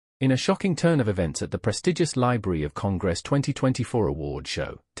In a shocking turn of events at the prestigious Library of Congress 2024 award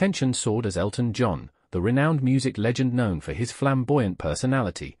show, tensions soared as Elton John, the renowned music legend known for his flamboyant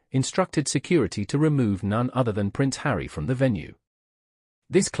personality, instructed security to remove none other than Prince Harry from the venue.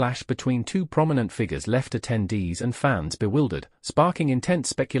 This clash between two prominent figures left attendees and fans bewildered, sparking intense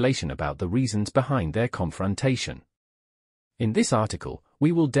speculation about the reasons behind their confrontation. In this article,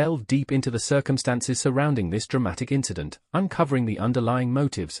 we will delve deep into the circumstances surrounding this dramatic incident, uncovering the underlying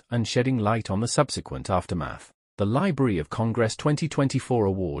motives and shedding light on the subsequent aftermath. The Library of Congress 2024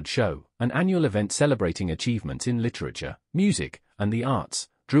 award show, an annual event celebrating achievements in literature, music, and the arts,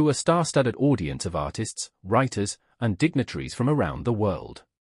 drew a star-studded audience of artists, writers, and dignitaries from around the world.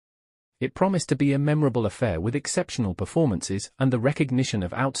 It promised to be a memorable affair with exceptional performances and the recognition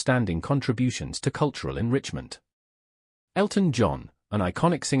of outstanding contributions to cultural enrichment. Elton John, an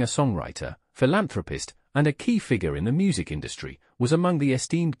iconic singer-songwriter, philanthropist, and a key figure in the music industry, was among the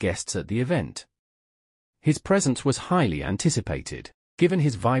esteemed guests at the event. His presence was highly anticipated, given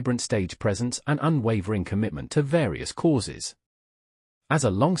his vibrant stage presence and unwavering commitment to various causes. As a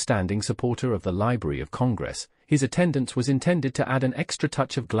long-standing supporter of the Library of Congress, his attendance was intended to add an extra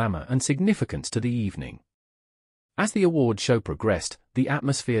touch of glamour and significance to the evening. As the award show progressed, the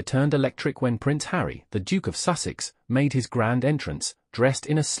atmosphere turned electric when Prince Harry, the Duke of Sussex, made his grand entrance, dressed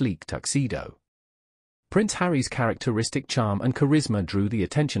in a sleek tuxedo. Prince Harry's characteristic charm and charisma drew the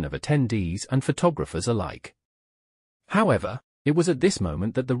attention of attendees and photographers alike. However, it was at this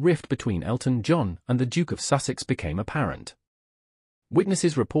moment that the rift between Elton John and the Duke of Sussex became apparent.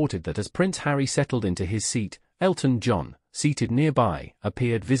 Witnesses reported that as Prince Harry settled into his seat, Elton John, seated nearby,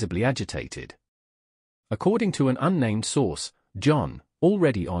 appeared visibly agitated. According to an unnamed source, John,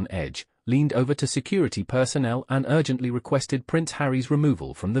 already on edge, leaned over to security personnel and urgently requested Prince Harry's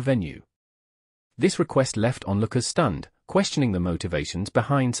removal from the venue. This request left onlookers stunned, questioning the motivations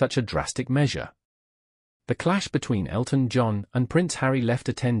behind such a drastic measure. The clash between Elton John and Prince Harry left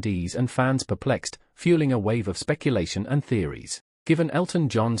attendees and fans perplexed, fueling a wave of speculation and theories. Given Elton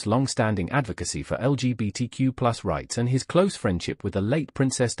John's long-standing advocacy for LGBTQ+ rights and his close friendship with the late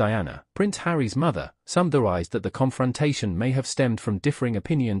Princess Diana, Prince Harry's mother, some theorized that the confrontation may have stemmed from differing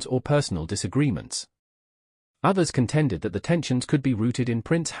opinions or personal disagreements. Others contended that the tensions could be rooted in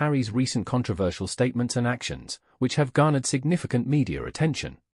Prince Harry's recent controversial statements and actions, which have garnered significant media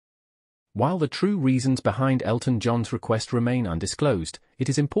attention. While the true reasons behind Elton John's request remain undisclosed, it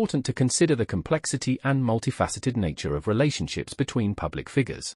is important to consider the complexity and multifaceted nature of relationships between public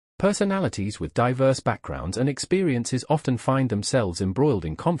figures. Personalities with diverse backgrounds and experiences often find themselves embroiled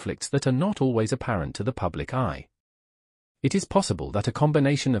in conflicts that are not always apparent to the public eye. It is possible that a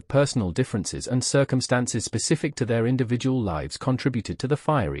combination of personal differences and circumstances specific to their individual lives contributed to the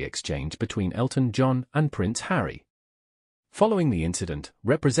fiery exchange between Elton John and Prince Harry. Following the incident,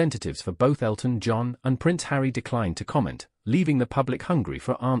 representatives for both Elton John and Prince Harry declined to comment, leaving the public hungry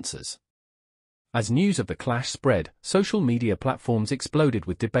for answers. As news of the clash spread, social media platforms exploded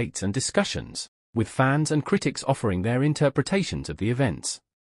with debates and discussions, with fans and critics offering their interpretations of the events.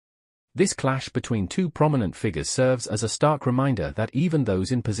 This clash between two prominent figures serves as a stark reminder that even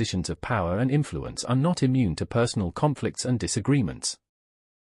those in positions of power and influence are not immune to personal conflicts and disagreements.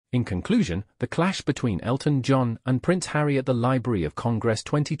 In conclusion, the clash between Elton John and Prince Harry at the Library of Congress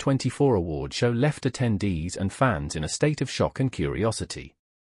 2024 award show left attendees and fans in a state of shock and curiosity.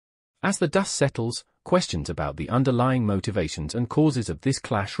 As the dust settles, questions about the underlying motivations and causes of this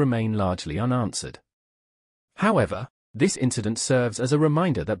clash remain largely unanswered. However, this incident serves as a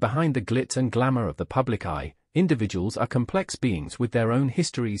reminder that behind the glitz and glamour of the public eye, individuals are complex beings with their own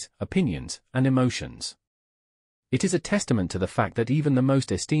histories, opinions, and emotions. It is a testament to the fact that even the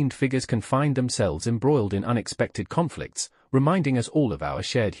most esteemed figures can find themselves embroiled in unexpected conflicts, reminding us all of our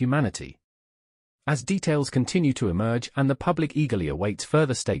shared humanity. As details continue to emerge and the public eagerly awaits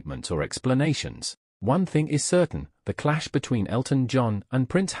further statements or explanations, one thing is certain: the clash between Elton John and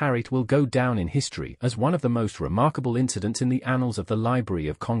Prince Harry will go down in history as one of the most remarkable incidents in the annals of the Library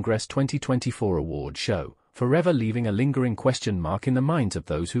of Congress 2024 award show, forever leaving a lingering question mark in the minds of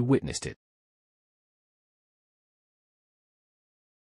those who witnessed it.